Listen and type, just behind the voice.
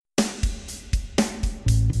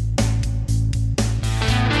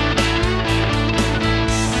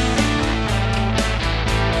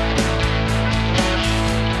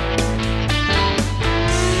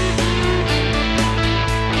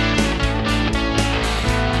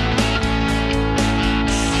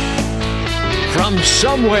From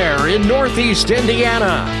somewhere in Northeast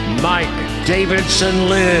Indiana, Mike Davidson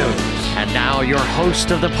lives. And now your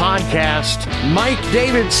host of the podcast, Mike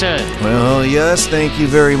Davidson. Well, yes, thank you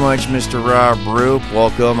very much, Mr. Rob Roop.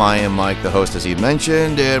 Welcome. I am Mike, the host, as he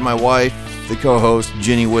mentioned, and my wife, the co-host,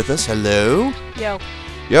 Jenny, with us. Hello. Yo.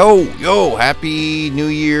 Yo, happy New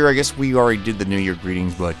Year. I guess we already did the New Year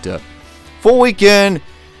greetings, but full weekend,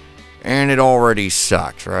 and it already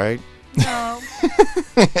sucks, right? No.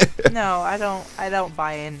 No, I don't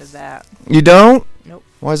buy into that. You don't? Nope.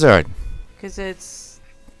 Why is that? Because it's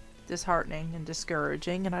disheartening and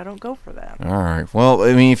discouraging, and I don't go for that. All right. Well,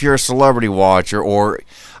 I mean, if you're a celebrity watcher, or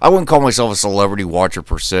I wouldn't call myself a celebrity watcher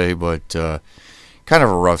per se, but kind of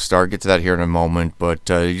a rough start. Get to that here in a moment. But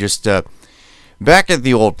just back at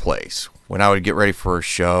the old place, when I would get ready for a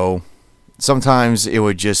show, sometimes it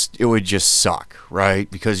would just suck, right?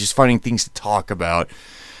 Because just finding things to talk about.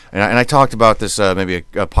 And I talked about this maybe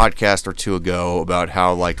a podcast or two ago about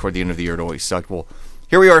how, like, toward the end of the year it always sucked. Well,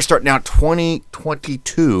 here we are starting out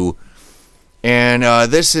 2022, and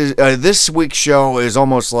this week's show is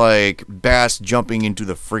almost like Bass jumping into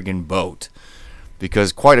the friggin' boat,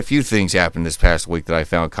 because quite a few things happened this past week that I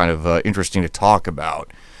found kind of interesting to talk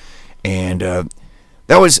about. And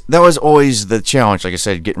that was always the challenge, like I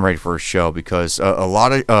said, getting ready for a show, because a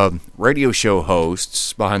lot of radio show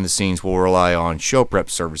hosts behind the scenes will rely on show prep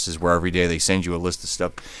services, where every day they send you a list of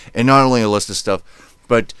stuff, and not only a list of stuff,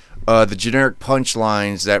 but the generic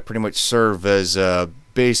punchlines that pretty much serve as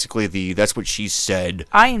basically that's what she said.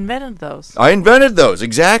 I invented those.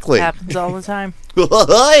 Exactly. Happens all the time.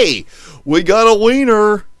 Hey, we got a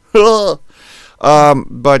wiener.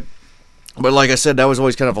 But like I said, that was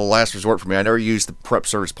always kind of a last resort for me. I never used the prep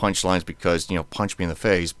service punchlines because, punch me in the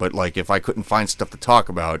face. But, like, if I couldn't find stuff to talk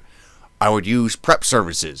about, I would use prep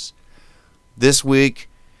services. This week,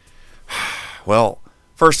 well,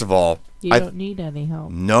 first of all, You don't need any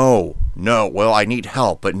help. No. Well, I need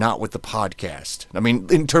help, but not with the podcast. I mean,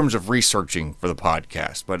 in terms of researching for the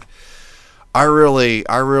podcast. But I really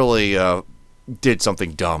did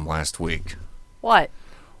something dumb last week. What?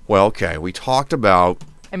 Well, okay, we talked about...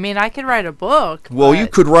 I mean, I could write a book. Well, you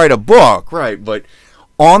could write a book, right? But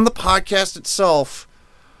on the podcast itself,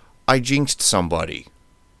 I jinxed somebody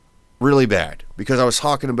really bad, because I was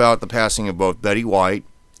talking about the passing of both Betty White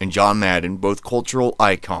and John Madden, both cultural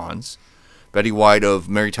icons. Betty White of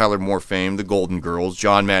Mary Tyler Moore fame, the Golden Girls.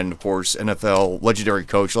 John Madden, of course, NFL legendary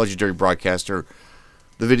coach, legendary broadcaster,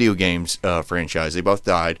 the video games franchise. They both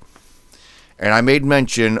died. And I made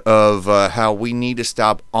mention of how we need to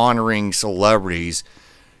stop honoring celebrities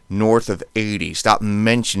north of 80. Stop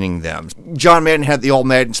mentioning them. John Madden had the All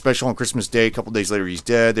Madden special on Christmas Day. A couple days later, he's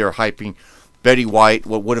dead. They were hyping Betty White,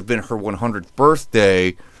 what would have been her 100th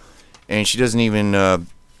birthday, and she doesn't even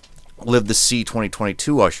live to see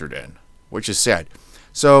 2022 ushered in, which is sad.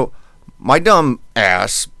 So my dumb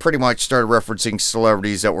ass pretty much started referencing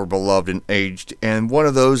celebrities that were beloved and aged, and one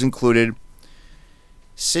of those included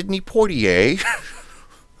Sidney Poitier,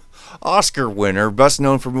 Oscar winner, best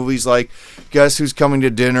known for movies like Guess Who's Coming to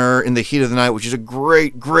Dinner, In the Heat of the Night, which is a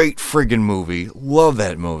great friggin' movie. Love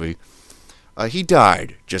that movie. He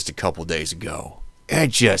died just a couple days ago.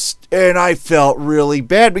 And I felt really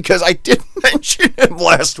bad because I didn't mention him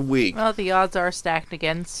last week. Well, the odds are stacked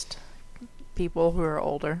against people who are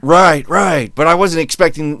older. Right. But I wasn't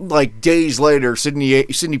expecting, like, days later, Sidney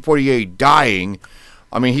Poitier dying.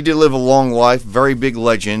 I mean, he did live a long life, very big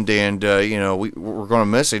legend, and, we're going to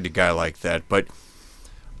miss a guy like that. But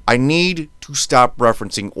I need to stop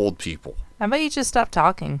referencing old people. How about you just stop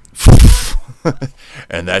talking?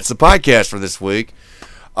 And that's the podcast for this week.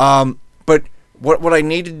 But what I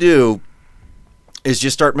need to do is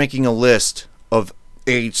just start making a list of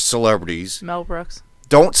aged celebrities. Mel Brooks.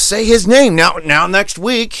 Don't say his name. Now next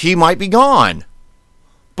week, he might be gone.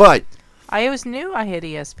 But I always knew I had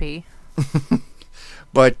ESP.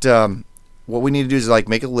 But what we need to do is, like,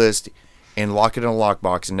 make a list and lock it in a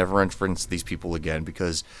lockbox and never reference these people again,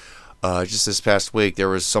 because just this past week there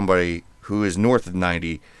was somebody who is north of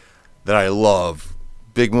 90 that I love,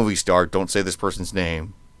 big movie star, don't say this person's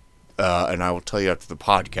name, and I will tell you after the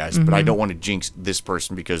podcast, but I don't want to jinx this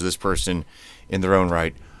person, because this person in their own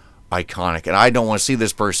right, iconic, and I don't want to see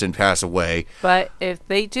this person pass away. But if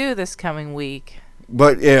they do this coming week...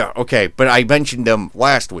 But, yeah, okay, but I mentioned them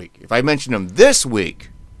last week. If I mention them this week,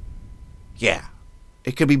 yeah,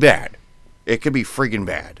 it could be bad. It could be friggin'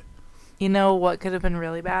 bad. You know what could have been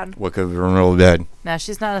really bad? What could have been really bad? Now,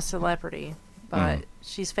 she's not a celebrity, but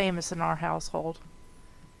she's famous in our household.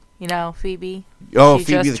 You know, Phoebe. Oh, she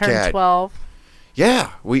Phoebe just the turned cat. 12.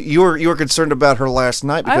 Yeah, you were concerned about her last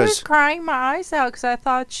night because I was crying my eyes out because I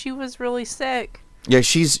thought she was really sick. Yeah,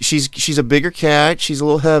 she's a bigger cat. She's a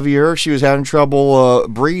little heavier. She was having trouble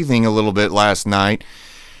breathing a little bit last night,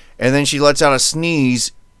 and then she lets out a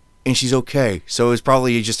sneeze, and she's okay. So it was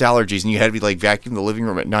probably just allergies, and you had to be like vacuum the living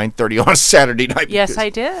room at 9:30 on a Saturday night. Yes, I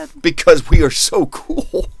did. Because we are so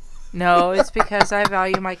cool. No, it's because I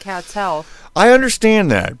value my cat's health. I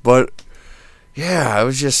understand that, but yeah, I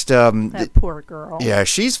was just That poor girl. yeah,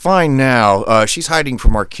 she's fine now. She's hiding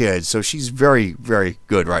from our kids, so she's very, very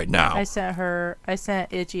good right now. I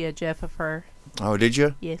sent Itchy a gif of her. Oh, did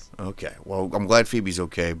you? Yes. Okay. Well, I'm glad Phoebe's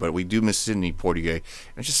okay, but we do miss Sidney Poitier.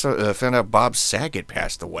 I just found out Bob Saget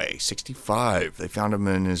passed away, 65. They found him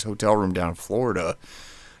in his hotel room down in Florida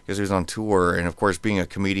because he was on tour. And, of course, being a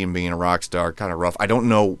comedian, being a rock star, kind of rough. I don't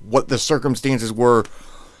know what the circumstances were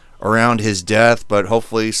around his death, but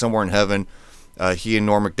hopefully somewhere in heaven, he and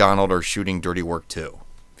Norm Macdonald are shooting Dirty Work 2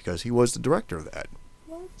 because he was the director of that.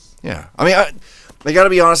 Yeah. I mean, I got to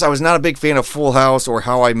be honest, I was not a big fan of Full House or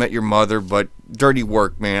How I Met Your Mother, but Dirty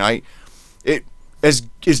Work, man, as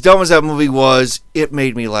dumb as that movie was, it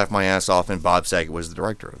made me laugh my ass off, and Bob Saget was the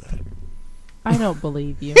director of that. I don't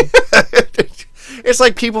believe you. It's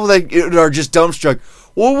like people that are just dumbstruck.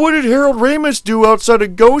 Well, what did Harold Ramis do outside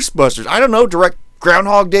of Ghostbusters? I don't know, direct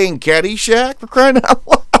Groundhog Day and Caddyshack, for crying out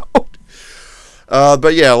loud.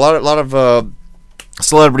 But yeah, a lot of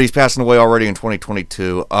celebrities passing away already in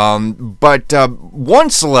 2022. But one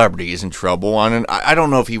celebrity is in trouble, and I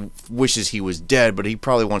don't know if he wishes he was dead, but he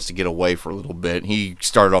probably wants to get away for a little bit. He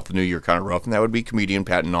started off the new year kind of rough, and that would be comedian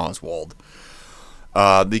Patton Oswalt.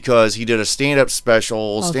 Because he did a stand-up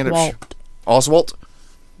special. Oswalt?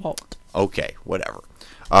 Walt. Okay, whatever.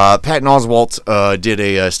 Patton Oswalt did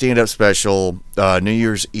a stand-up special New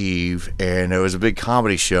Year's Eve, and it was a big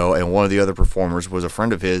comedy show, and one of the other performers was a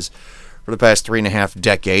friend of his for the past 3.5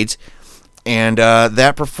 decades. And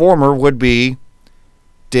that performer would be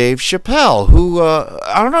Dave Chappelle, who,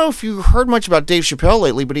 I don't know if you heard much about Dave Chappelle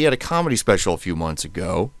lately, but he had a comedy special a few months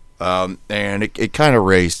ago. And it kind of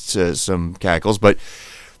raised some cackles. But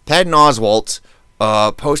Patton Oswalt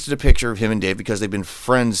posted a picture of him and Dave because they've been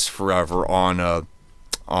friends forever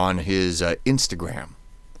on his Instagram.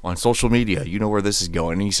 On social media. You know where this is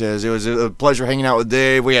going. He says, it was a pleasure hanging out with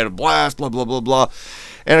Dave. We had a blast, blah, blah, blah, blah.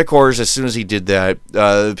 And, of course, as soon as he did that,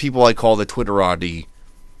 the people I call the Twitterati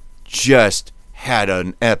just had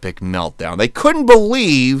an epic meltdown. They couldn't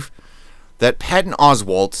believe that Patton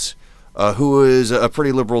Oswalt, who is a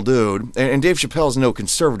pretty liberal dude, and Dave Chappelle's no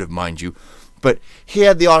conservative, mind you, but he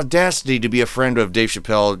had the audacity to be a friend of Dave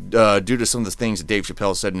Chappelle due to some of the things that Dave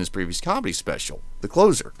Chappelle said in his previous comedy special, The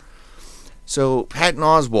Closer. So, Patton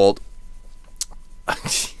Oswalt,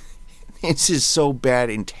 this is so bad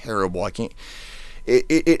and terrible. I can't.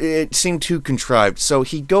 It seemed too contrived. So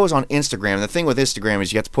he goes on Instagram. The thing with Instagram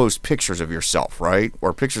is you have to post pictures of yourself, right?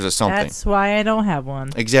 Or pictures of something. That's why I don't have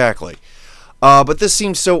one. Exactly. But this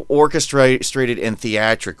seems so orchestrated and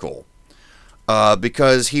theatrical.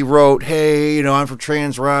 Because he wrote, hey, I'm for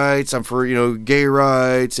trans rights, I'm for, gay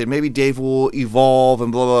rights, and maybe Dave will evolve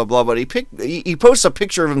and blah, blah, blah. But he posts a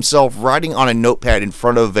picture of himself writing on a notepad in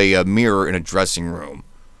front of a mirror in a dressing room.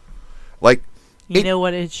 Like, you know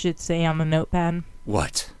what it should say on the notepad?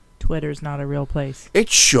 What? Twitter's not a real place. It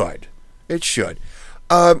should. And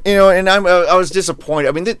I was disappointed.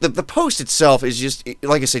 I mean, the post itself is just,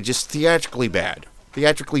 like I said, just theatrically bad.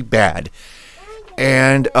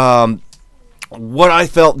 And, what I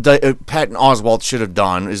felt Patton Oswalt should have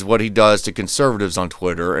done is what he does to conservatives on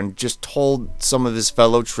Twitter and just told some of his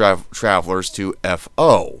fellow travelers to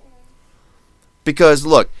F.O. Because,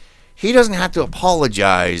 look, he doesn't have to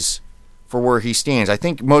apologize for where he stands. I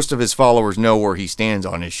think most of his followers know where he stands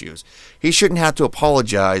on issues. He shouldn't have to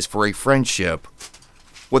apologize for a friendship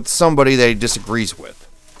with somebody that he disagrees with.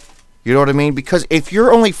 You know what I mean? Because if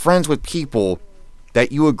you're only friends with people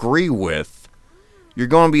that you agree with, you're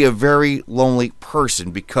going to be a very lonely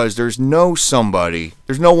person because there's no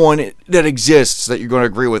one that exists that you're going to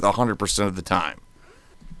agree with 100% of the time.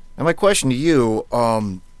 And my question to you,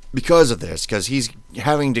 because of this, because he's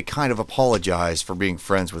having to kind of apologize for being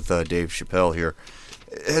friends with Dave Chappelle here,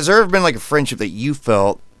 has there ever been like a friendship that you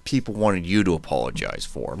felt people wanted you to apologize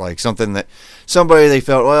for? Like somebody they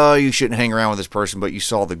felt, well, you shouldn't hang around with this person, but you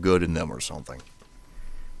saw the good in them or something.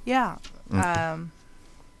 Yeah.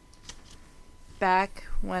 Back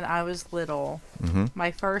when I was little, my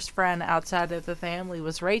first friend outside of the family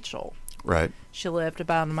was Rachel. Right. She lived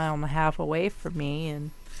about 1.5 miles away from me, and,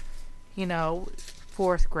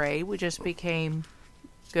 4th grade, we just became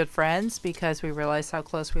good friends because we realized how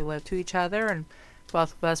close we lived to each other, and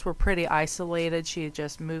both of us were pretty isolated. She had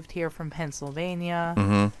just moved here from Pennsylvania,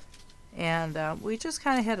 and we just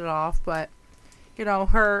kind of hit it off, but,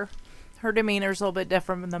 her her demeanor's a little bit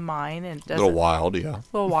different than mine, and A little wild, yeah. A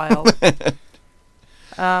little wild.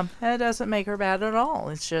 And it doesn't make her bad at all.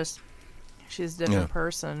 It's just she's a different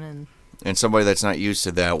person, and somebody that's not used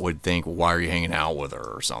to that would think, well, why are you hanging out with her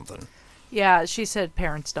or something? Yeah, she said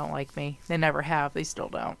parents don't like me. They never have. They still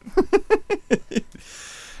don't.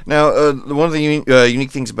 Now, one of the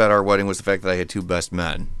unique things about our wedding was the fact that I had two best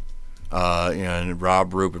men, and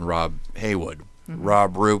Rob Roop and Rob Haywood. Mm-hmm.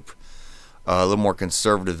 Rob Roop, a little more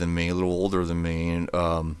conservative than me, a little older than me, and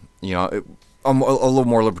I'm a little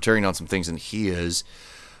more libertarian on some things than he is.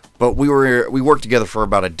 But we worked together for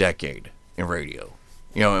about a decade in radio,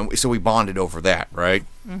 and so we bonded over that, right?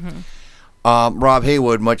 Mm-hmm. Rob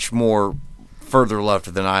Haywood, much more further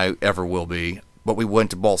left than I ever will be, but we went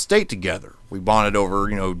to Ball State together. We bonded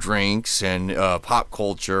over, drinks and pop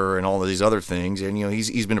culture and all of these other things, and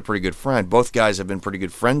he's been a pretty good friend. Both guys have been pretty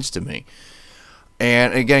good friends to me.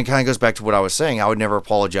 And again, it kind of goes back to what I was saying. I would never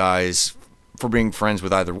apologize for being friends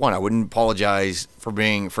with either one. I wouldn't apologize for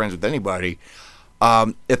being friends with anybody.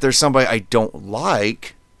 If there's somebody I don't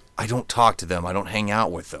like, I don't talk to them. I don't hang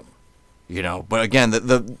out with them. But again,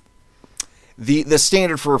 the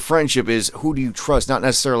standard for a friendship is who do you trust, not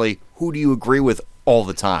necessarily who do you agree with all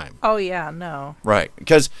the time. Oh yeah, no. Right,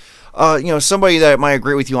 because somebody that might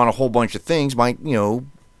agree with you on a whole bunch of things might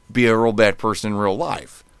be a real bad person in real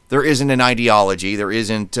life. There isn't an ideology, there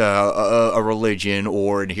isn't a religion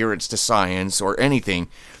or adherence to science or anything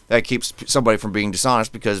that keeps somebody from being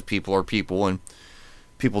dishonest, because people are people and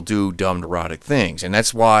people do dumb, neurotic things. And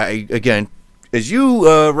that's why, again, as you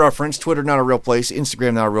referenced, Twitter not a real place,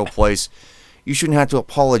 Instagram not a real place. You shouldn't have to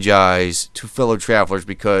apologize to fellow travelers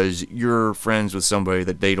because you're friends with somebody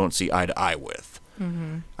that they don't see eye to eye with.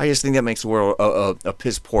 Mm-hmm. I just think that makes the world a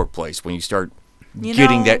piss poor place when you start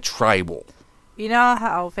getting that tribal. You know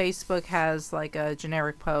how Facebook has like a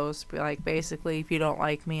generic post, like basically, if you don't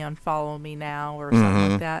like me, unfollow me now or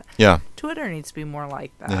something like that. Yeah. Twitter needs to be more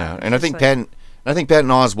like that. Yeah, and I think Patton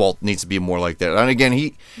Oswalt needs to be more like that. And again,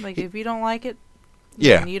 if you don't like it,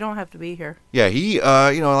 yeah, you don't have to be here. Yeah, he,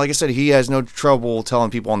 like I said, he has no trouble telling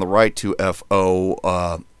people on the right to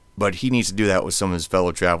FO, but he needs to do that with some of his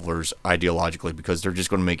fellow travelers ideologically, because they're just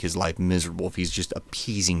going to make his life miserable if he's just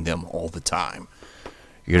appeasing them all the time.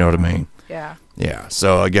 You know what I mean? Yeah. Yeah.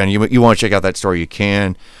 So again, you want to check out that story, you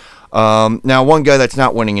can. Now, one guy that's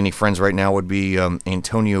not winning any friends right now would be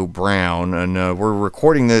Antonio Brown, and we're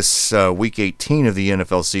recording this week 18 of the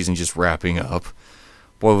NFL season, just wrapping up.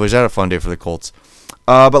 Boy, was that a fun day for the Colts.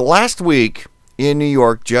 But last week in New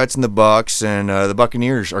York, Jets and the Bucs and the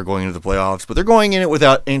Buccaneers are going into the playoffs, but they're going in it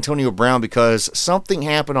without Antonio Brown because something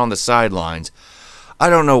happened on the sidelines. I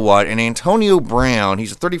don't know what. And Antonio Brown,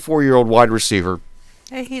 he's a 34-year-old wide receiver.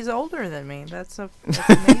 Hey, he's older than me. That's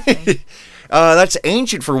amazing. That's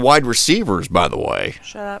ancient for wide receivers, by the way.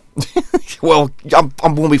 Shut up. Well,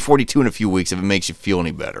 I'm going to be 42 in a few weeks if it makes you feel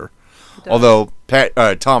any better. Although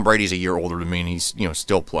Tom Brady's a year older than me, and he's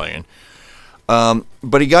still playing.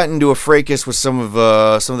 But he got into a fracas with some of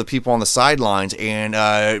the people on the sidelines,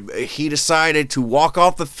 and he decided to walk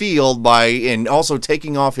off the field and also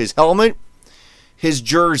taking off his helmet, his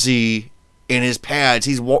jersey, and his pads.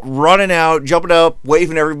 He's running out, jumping up,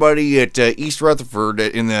 waving everybody at East Rutherford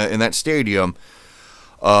in that stadium,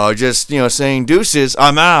 just saying "Deuces,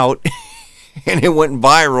 I'm out," and it went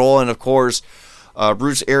viral. And of course,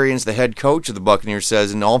 Bruce Arians, the head coach of the Buccaneers,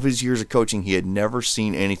 says in all of his years of coaching, he had never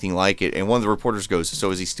seen anything like it. And one of the reporters goes,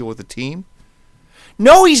 "So is he still with the team?"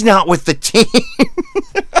 No, he's not with the team.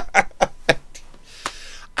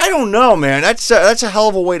 I don't know, man. That's a hell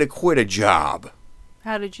of a way to quit a job.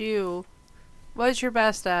 What was your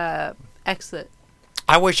best exit?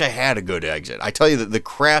 I wish I had a good exit. I tell you that the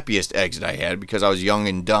crappiest exit I had, because I was young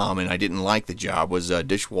and dumb and I didn't like the job, was a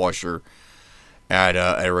dishwasher at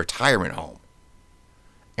a retirement home.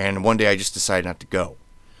 And one day I just decided not to go.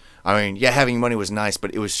 I mean, yeah, having money was nice,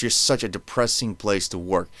 but it was just such a depressing place to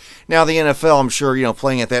work. Now, the NFL, I'm sure,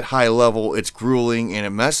 playing at that high level, it's grueling and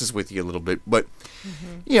it messes with you a little bit. But,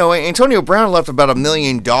 Antonio Brown left about $1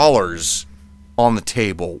 million on the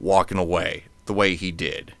table walking away the way he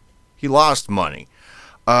did. He lost money.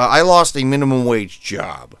 I lost a minimum wage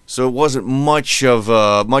job, so it wasn't much of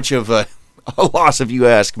a loss if you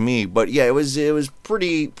ask me. But yeah, it was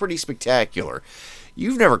pretty spectacular.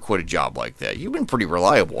 You've never quit a job like that. You've been pretty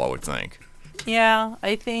reliable, I would think. Yeah,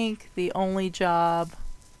 I think the only job,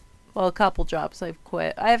 a couple jobs I've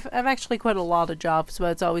quit. I've actually quit a lot of jobs,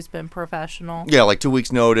 but it's always been professional. Yeah, like 2 weeks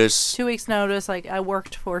notice. 2 weeks notice. Like I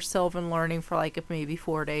worked for Sylvan Learning for maybe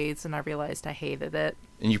 4 days, and I realized I hated it.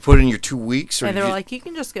 And you put in your 2 weeks? And they were like, you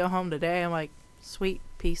can just go home today. I'm like, sweet,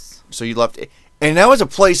 peace. So you left. And that was a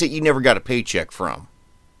place that you never got a paycheck from.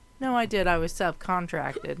 No, I did. I was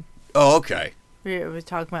subcontracted. Oh, okay. We were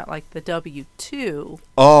talking about like the W-2.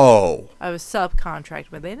 Oh, I was subcontracted,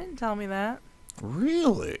 but they didn't tell me that.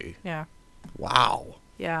 really? Yeah. Wow.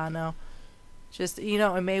 Yeah, I know. Just,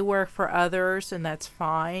 it may work for others, and that's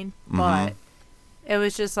fine, but it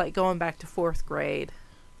was just like going back to 4th grade.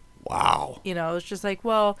 Wow. It was just like,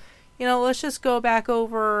 well, let's just go back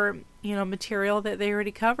over, material that they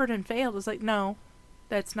already covered and failed. It's like, no,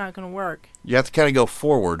 that's not going to work. You have to kind of go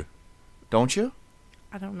forward, don't you?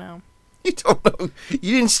 I don't know. You don't know.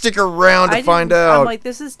 You didn't stick around to find I'm out. like,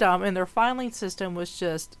 this is dumb, and their filing system was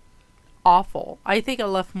just awful. I think I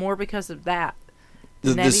left more because of that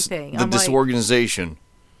than anything. The disorganization.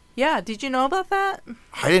 Yeah, did you know about that?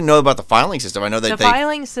 I didn't know about the filing system. I know that the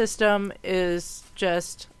filing system is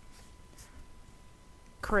just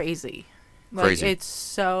crazy. Crazy. It's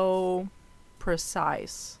so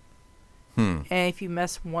precise. And if you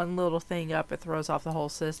mess one little thing up, it throws off the whole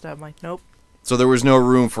system. Like, nope. So there was no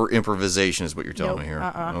room for improvisation, is what you're telling Nope. me here.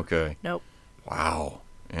 Okay. Nope. Wow.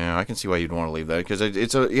 Yeah, I can see why you'd want to leave that because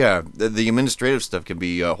the administrative stuff can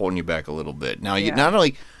be holding you back a little bit. Now, you not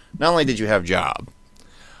only did you have a job,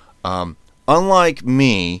 unlike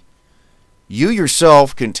me, you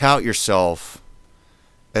yourself can tout yourself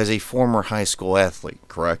as a former high school athlete,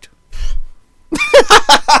 correct?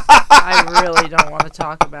 I really don't want to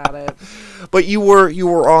talk about it. But you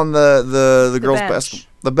were on the girls' bench.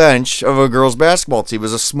 the bench of a girls' basketball team. It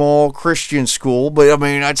was a small Christian school, but I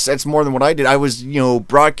mean that's more than what I did. I was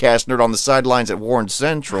broadcast nerd on the sidelines at Warren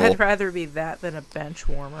Central. I'd rather be that than a bench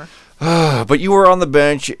warmer. But you were on the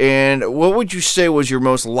bench, and what would you say was your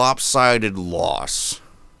most lopsided loss?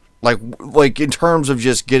 Like in terms of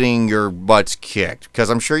just getting your butts kicked?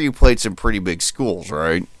 Because I'm sure you played some pretty big schools,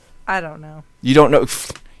 right? I don't know. You don't know.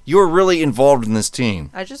 You were really involved in this team.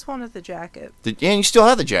 I just wanted the jacket. And you still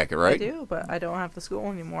have the jacket, right? I do, but I don't have the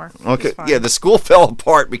school anymore. Okay. Yeah, the school fell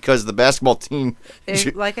apart because the basketball team.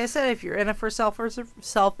 Like I said, if you're in it for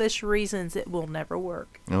selfish reasons, it will never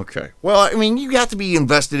work. Okay. Well, I mean, you got to be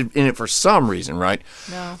invested in it for some reason, right?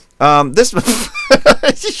 No. This.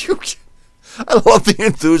 I love the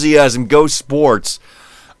enthusiasm. Go sports.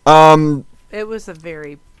 It was a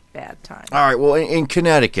very bad time. All right. Well, in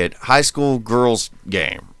Connecticut, high school girls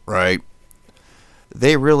game, right?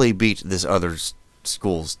 They really beat this other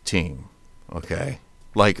school's team. Okay.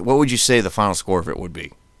 Like, what would you say the final score of it would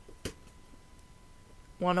be?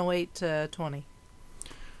 108-20.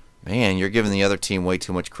 Man, you're giving the other team way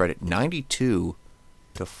too much credit. 92-4.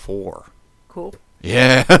 Cool.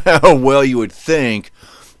 Yeah. Well, you would think,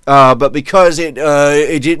 but because it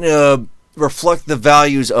didn't reflect the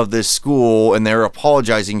values of this school, and they're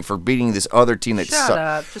apologizing for beating this other team that Shut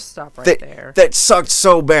up. Just stop right there. That sucked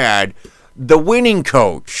so bad. The winning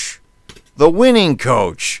coach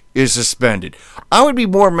is suspended. I would be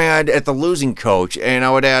more mad at the losing coach, and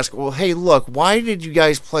I would ask, well, hey, look, why did you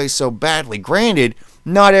guys play so badly? Granted,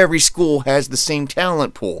 not every school has the same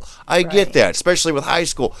talent pool. I get that, especially with high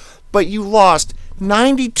school. But you lost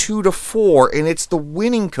 92-4, and it's the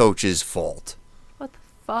winning coach's fault. What the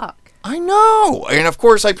fuck? I know, and of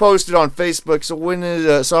course I posted on Facebook.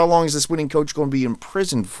 So how long is this winning coach going to be in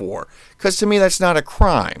prison for? Because to me, that's not a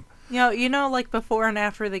crime. Like before and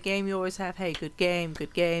after the game, you always have, hey, good game,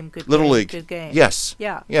 good game, good Little game, League. good game. Yes.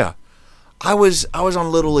 Yeah. Yeah. I was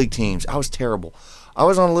on Little League teams. I was terrible. I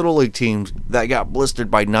was on Little League teams that got blistered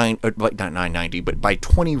by not 990, but by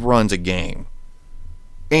 20 runs a game,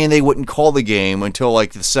 and they wouldn't call the game until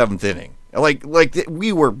like the 7th inning. Like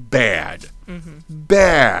we were bad,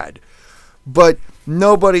 bad. But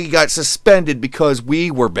nobody got suspended because we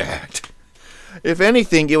were bad. If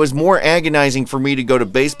anything, it was more agonizing for me to go to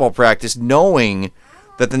baseball practice knowing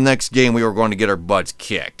that the next game we were going to get our butts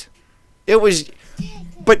kicked. It was,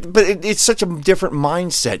 but it's such a different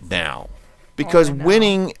mindset now. Because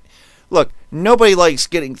winning, look, nobody likes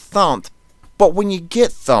getting thumped, but when you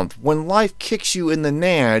get thumped, when life kicks you in the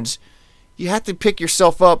nads, you have to pick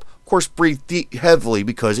yourself up. Of course, breathe deep, heavily,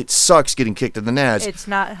 because it sucks getting kicked in the nads. It's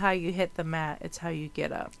not how you hit the mat; it's how you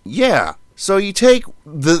get up. Yeah. So you take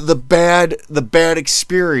the bad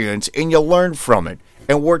experience and you learn from it.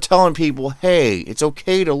 And we're telling people, hey, it's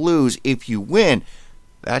okay to lose if you win.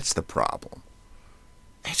 That's the problem.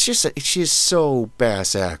 It's just so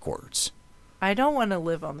bass-ackwards. I don't want to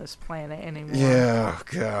live on this planet anymore. Yeah,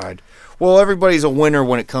 God. Well, everybody's a winner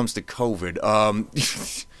when it comes to COVID.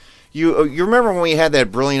 You remember when we had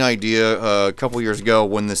that brilliant idea a couple years ago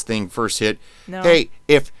when this thing first hit? No. Hey,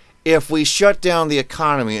 if we shut down the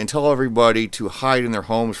economy and tell everybody to hide in their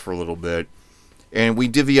homes for a little bit, and we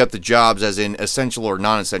divvy up the jobs as in essential or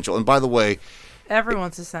non-essential, and by the way,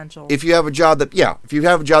 Everyone's essential. If you have a job that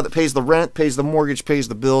pays the rent, pays the mortgage, pays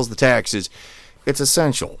the bills, the taxes, it's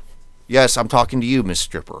essential. Yes, I'm talking to you, Miss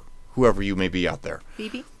Stripper, whoever you may be out there.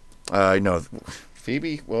 Phoebe? No,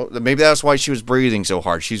 Phoebe. Well, maybe that's why she was breathing so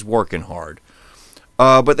hard. She's working hard.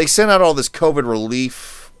 But they sent out all this COVID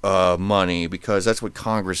relief money because that's what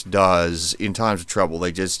Congress does in times of trouble.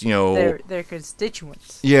 They just, Their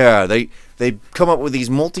constituents. Yeah, they come up with these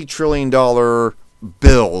multi-trillion-dollar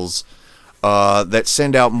bills that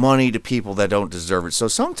send out money to people that don't deserve it. So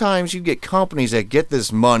sometimes you get companies that get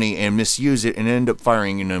this money and misuse it and end up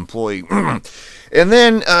firing an employee. And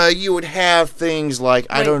then you would have things like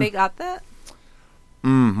They got that?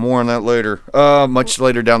 More on that later. Much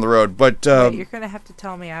later down the road. But You're gonna have to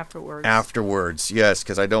tell me afterwards. Afterwards, yes,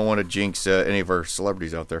 because I don't want to jinx any of our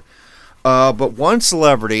celebrities out there. But one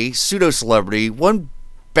celebrity, pseudo-celebrity, one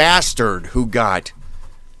bastard who got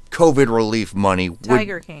COVID relief money.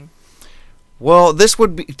 Tiger King. Well, this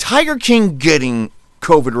would be... Tiger King getting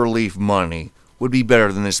COVID relief money would be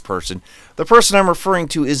better than this person. The person I'm referring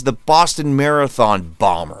to is the Boston Marathon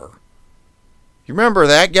bomber. You remember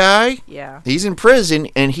that guy? Yeah. He's in prison,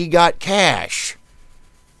 and he got cash.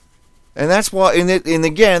 And that's why... And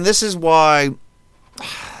again, this is why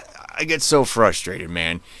I get so frustrated,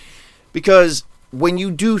 man. Because when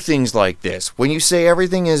you do things like this, when you say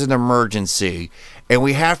everything is an emergency, and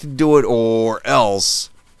we have to do it or else...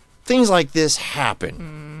 Things like this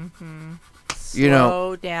happen. Mm-hmm.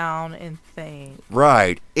 Slow down and think.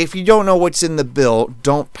 Right. If you don't know what's in the bill,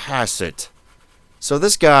 don't pass it. So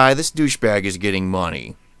this douchebag is getting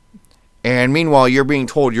money. And meanwhile, you're being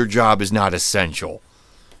told your job is not essential.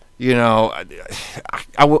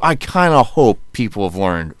 I kind of hope people have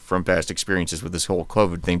learned from past experiences with this whole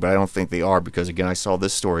COVID thing, but I don't think they are because, again, I saw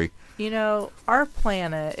this story. Our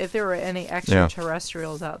planet, if there were any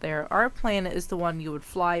extraterrestrials out there, our planet is the one you would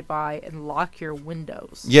fly by and lock your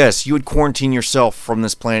windows. Yes, you would quarantine yourself from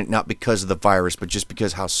this planet, not because of the virus, but just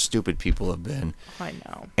because how stupid people have been. I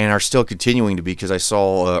know. And are still continuing to be, because I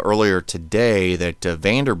saw earlier today that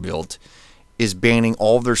Vanderbilt is banning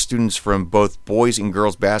all of their students from both boys and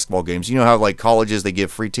girls basketball games. You know how, like, colleges, they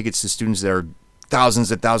give free tickets to students that are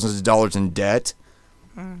thousands and thousands of dollars in debt?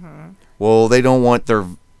 Mm-hmm. Well, they don't want their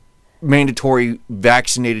mandatory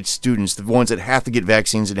vaccinated students, the ones that have to get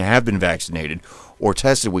vaccines and have been vaccinated or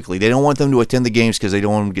tested weekly, they don't want them to attend the games because they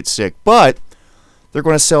don't want them to get sick. But they're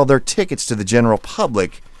going to sell their tickets to the general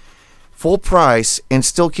public full price and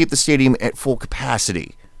still keep the stadium at full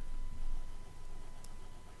capacity.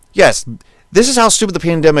 Yes, this is how stupid the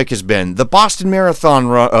pandemic has been. The Boston Marathon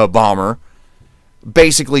bomber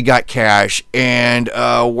basically got cash, and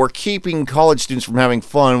we're keeping college students from having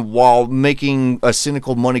fun while making a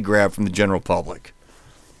cynical money grab from the general public.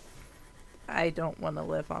 I don't want to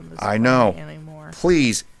live on this planet anymore.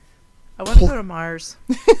 Please. I want to go to Mars.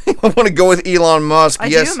 I want to go with Elon Musk. I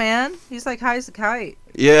do, man. He's like high as a kite.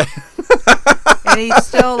 Yeah. And he's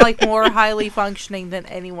still like more highly functioning than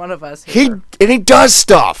any one of us here. He does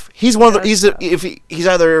stuff. He's one of the he's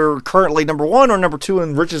either currently number 1 or number 2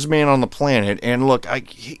 and richest man on the planet. And look, I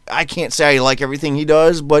can't say I like everything he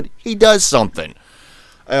does, but he does something.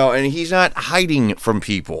 And he's not hiding from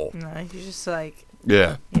people. No, he's just like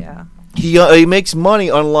yeah. He makes money,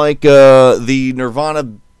 unlike the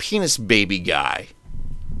Nirvana penis baby guy.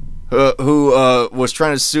 Who was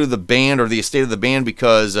trying to sue the band or the estate of the band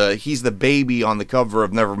because he's the baby on the cover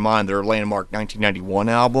of Nevermind, their landmark 1991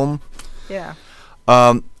 album. Yeah.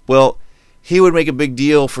 Well, he would make a big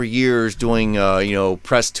deal for years doing,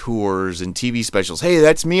 press tours and TV specials. Hey,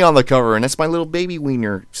 that's me on the cover, and that's my little baby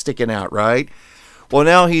wiener sticking out, right? Well,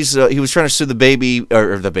 now he was trying to sue the baby,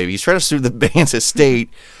 he's trying to sue the band's estate.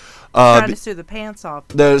 Trying to sue the pants off.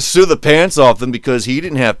 Sue the pants off them because he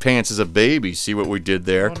didn't have pants as a baby. See what we did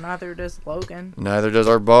there? Well, neither does Logan. Neither does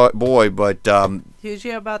our boy, but... Who's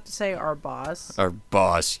you about to say our boss? Our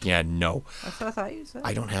boss, yeah, no. That's what I thought you said.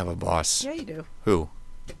 I don't have a boss. Yeah, you do. Who?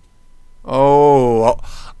 Oh,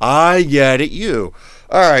 I get it, you.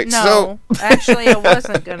 All right, no, actually, I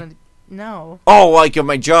wasn't going to... No. Oh, like at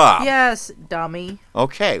my job? Yes, dummy.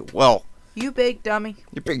 Okay, well... You big dummy.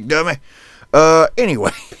 You big dummy.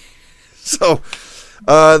 Anyway... So,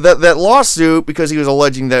 that lawsuit, because he was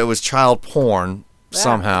alleging that it was child porn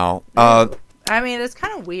somehow. I mean, it's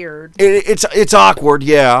kind of weird. It's awkward,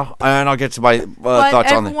 yeah. And I'll get to my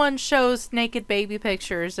thoughts on that. Everyone shows naked baby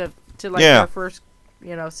pictures to their first,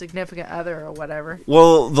 significant other or whatever.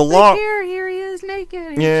 Well, the law. Here he is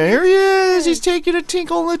naked. Here he is. He's taking a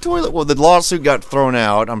tinkle in the toilet. Well, the lawsuit got thrown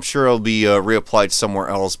out. I'm sure it'll be reapplied somewhere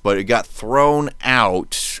else, but it got thrown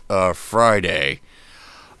out Friday.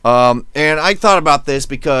 And I thought about this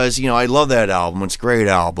because, I love that album. It's a great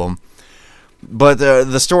album. But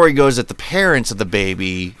the story goes that the parents of the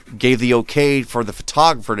baby gave the okay for the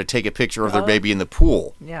photographer to take a picture of their baby in the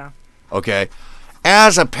pool. Yeah. Okay.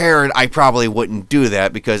 As a parent, I probably wouldn't do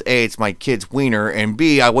that because A, it's my kid's wiener, and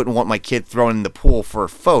B, I wouldn't want my kid thrown in the pool for a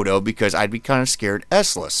photo because I'd be kind of scared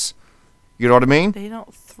S-less. You know what I mean? They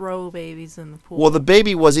don't throw babies in the pool. Well, the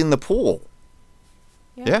baby was in the pool.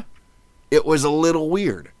 Yeah. It was a little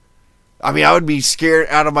weird. I mean, I would be scared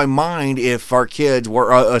out of my mind if our kids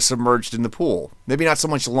were submerged in the pool. Maybe not so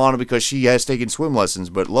much Lana because she has taken swim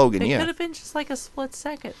lessons, but Logan, It could have been just like a split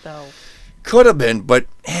second, though. Could have been, but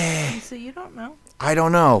So you don't know. I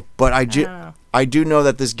don't know. But I do know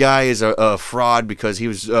that this guy is a fraud because he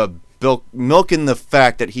was milking the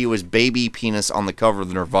fact that he was baby penis on the cover of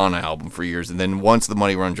the Nirvana album for years, and then once the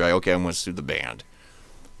money run dry, okay, I'm going to sue the band.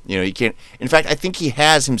 You know, you can't. In fact, I think he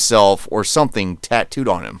has himself or something tattooed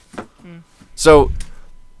on him. So,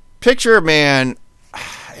 picture a man,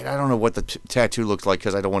 and I don't know what the tattoo looks like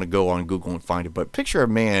because I don't want to go on Google and find it, but picture a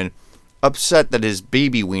man upset that his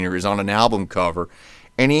baby wiener is on an album cover,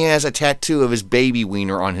 and he has a tattoo of his baby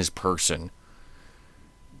wiener on his person.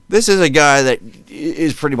 This is a guy that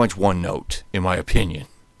is pretty much one note, in my opinion.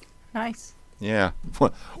 Nice. Yeah,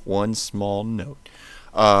 one small note.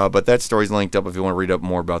 But that story's linked up if you want to read up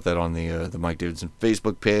more about that on the Mike Davidson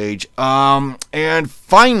Facebook page. And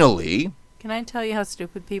finally... Can I tell you how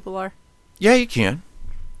stupid people are? Yeah, you can.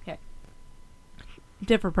 Okay.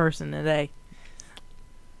 Different person today.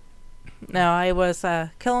 No, I was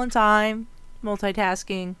killing time,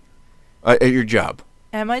 multitasking. At your job?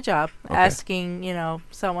 At my job. Okay. Asking,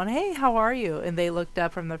 someone, hey, how are you? And they looked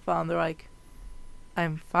up from their phone. They're like,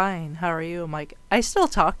 I'm fine. How are you? I'm like, I still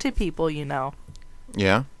talk to people,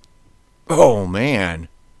 Yeah? Oh, man.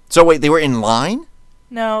 So, wait, they were in line?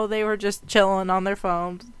 No, they were just chilling on their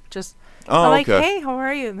phone. Oh, I'm like, okay. hey, how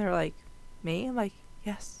are you? And they're like, me? I'm like,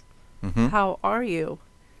 yes. Mm-hmm. How are you?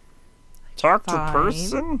 Talk Fine. to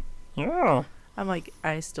person? Yeah. I'm like,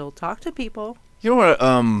 I still talk to people. You know what,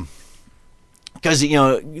 because,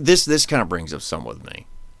 this kind of brings up some with me.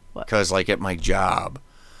 What? Because, like, at my job,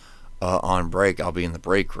 on break, I'll be in the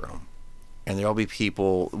break room. And there'll be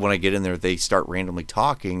people, when I get in there, they start randomly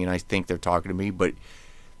talking, and I think they're talking to me, but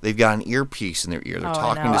they've got an earpiece in their ear. They're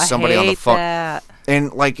talking to somebody on the phone. That.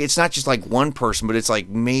 And, like, it's not just, like, one person, but it's, like,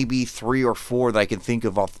 maybe 3 or 4 that I can think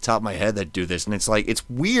of off the top of my head that do this. And it's, like, it's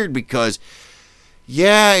weird because,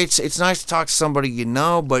 yeah, it's nice to talk to somebody you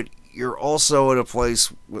know, but you're also at a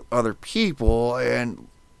place with other people, and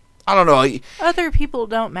I don't know. Other people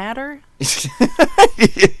don't matter.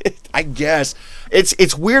 I guess.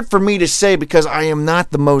 It's weird for me to say because I am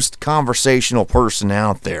not the most conversational person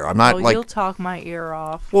out there. I'm not you'll talk my ear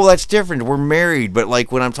off. Well, that's different. We're married, but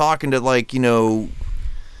like when I'm talking to like,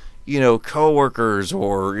 coworkers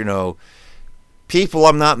or, people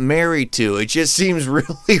I'm not married to, it just seems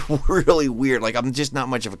really, really weird. Like I'm just not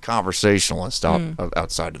much of a conversationalist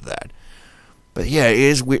outside of that. But yeah, it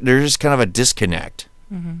is weird. There's just kind of a disconnect.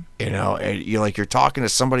 Mm-hmm. And you're talking to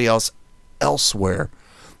somebody else elsewhere.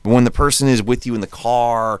 But when the person is with you in the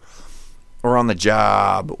car or on the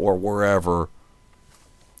job or wherever,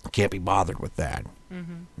 can't be bothered with that.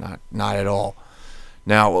 Mm-hmm. Not at all.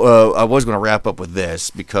 Now, I was going to wrap up with this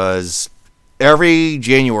because every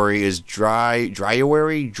January is dry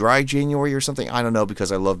January or something. I don't know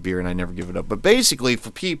because I love beer and I never give it up. But basically, for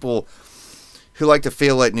people who like to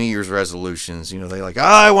fail at New Year's resolutions, they like,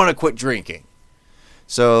 I want to quit drinking.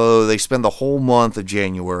 So they spend the whole month of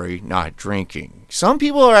January not drinking. Some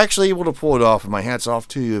people are actually able to pull it off, and my hat's off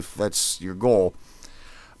to you if that's your goal.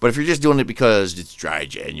 But if you're just doing it because it's dry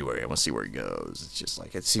January, I want to see where it goes. It's just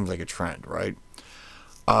like, it seems like a trend, right?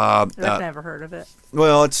 I've never heard of it.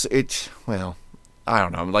 Well, well, I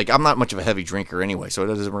don't know. Like, I'm not much of a heavy drinker anyway, so it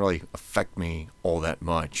doesn't really affect me all that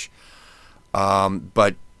much.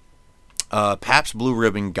 But Pabst Blue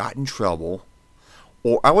Ribbon got in trouble.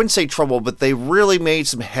 Or I wouldn't say trouble, but they really made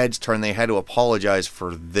some heads turn. They had to apologize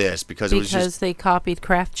for this because it was just... Because they copied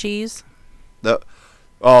Kraft cheese? The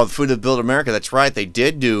Food that Built America. That's right. They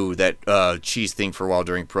did do that cheese thing for a while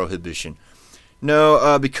during Prohibition.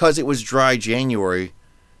 No, because it was dry January.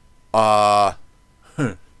 I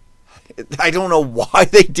don't know why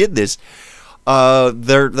they did this.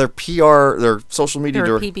 Their PR, their social media...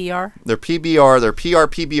 Their PBR? Their PBR, their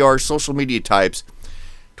PBR social media types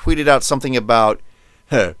tweeted out something about...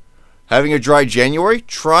 having a dry January?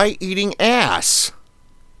 Try eating ass.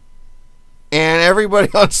 And everybody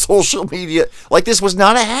on social media, like this was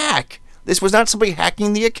not a hack. This was not somebody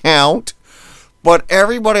hacking the account. But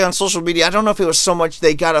everybody on social media, I don't know if it was so much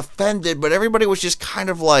they got offended, but everybody was just kind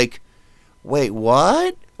of like, wait,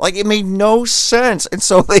 what? Like it made no sense. And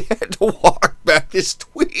so they had to walk back this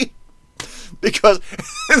tweet. because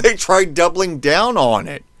they tried doubling down on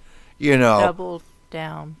it. You know, Double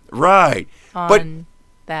down right? But on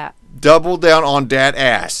that. double down on dat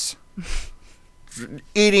ass.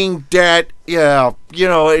 Eating dat, yeah, you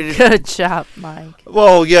know. Good job, Mike.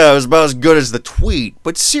 Well, yeah, it was about as good as the tweet.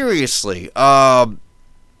 But seriously,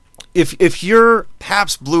 if you're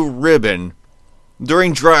Pabst Blue Ribbon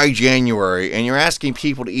during dry January and you're asking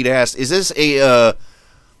people to eat ass, is this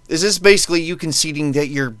basically you conceding that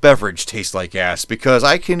your beverage tastes like ass? Because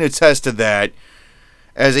I can attest to that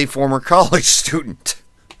as a former college student.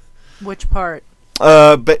 Which part?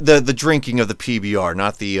 But the drinking of the PBR,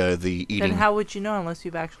 not the eating. Then how would you know unless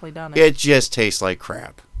you've actually done it? It just tastes like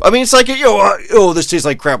crap. I mean, it's like, this tastes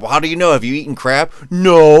like crap. Well, how do you know? Have you eaten crap?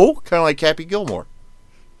 No. Kind of like Happy Gilmore.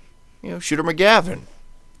 You know, Shooter McGavin.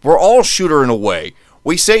 We're all Shooter in a way.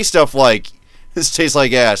 We say stuff like, this tastes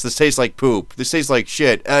like ass. This tastes like poop. This tastes like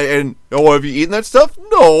shit. And have you eaten that stuff?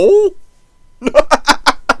 No. I'm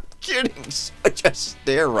kidding. I just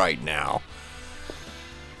stare right now.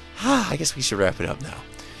 I guess we should wrap it up now.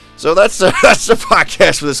 So that's the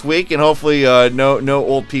podcast for this week, and hopefully no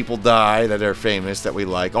old people die that are famous that we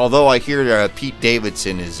like. Although I hear Pete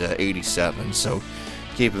Davidson is 87, so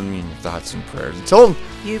keep him in your thoughts and prayers. Until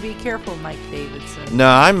you be careful, Mike Davidson.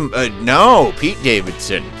 No, Pete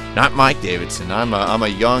Davidson, not Mike Davidson. I'm a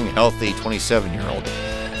young, healthy 27-year-old.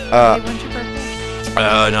 When's your birthday?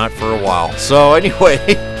 Not for a while. So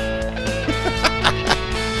anyway.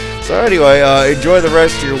 Enjoy the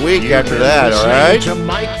rest of your week after that, all right? To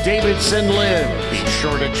Mike Davidson Live. Be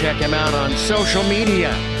sure to check him out on social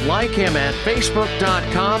media. Like him at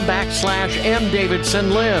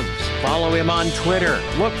facebook.com/mdavidsonlives. Follow him on Twitter.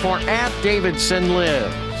 Look for @DavidsonLive.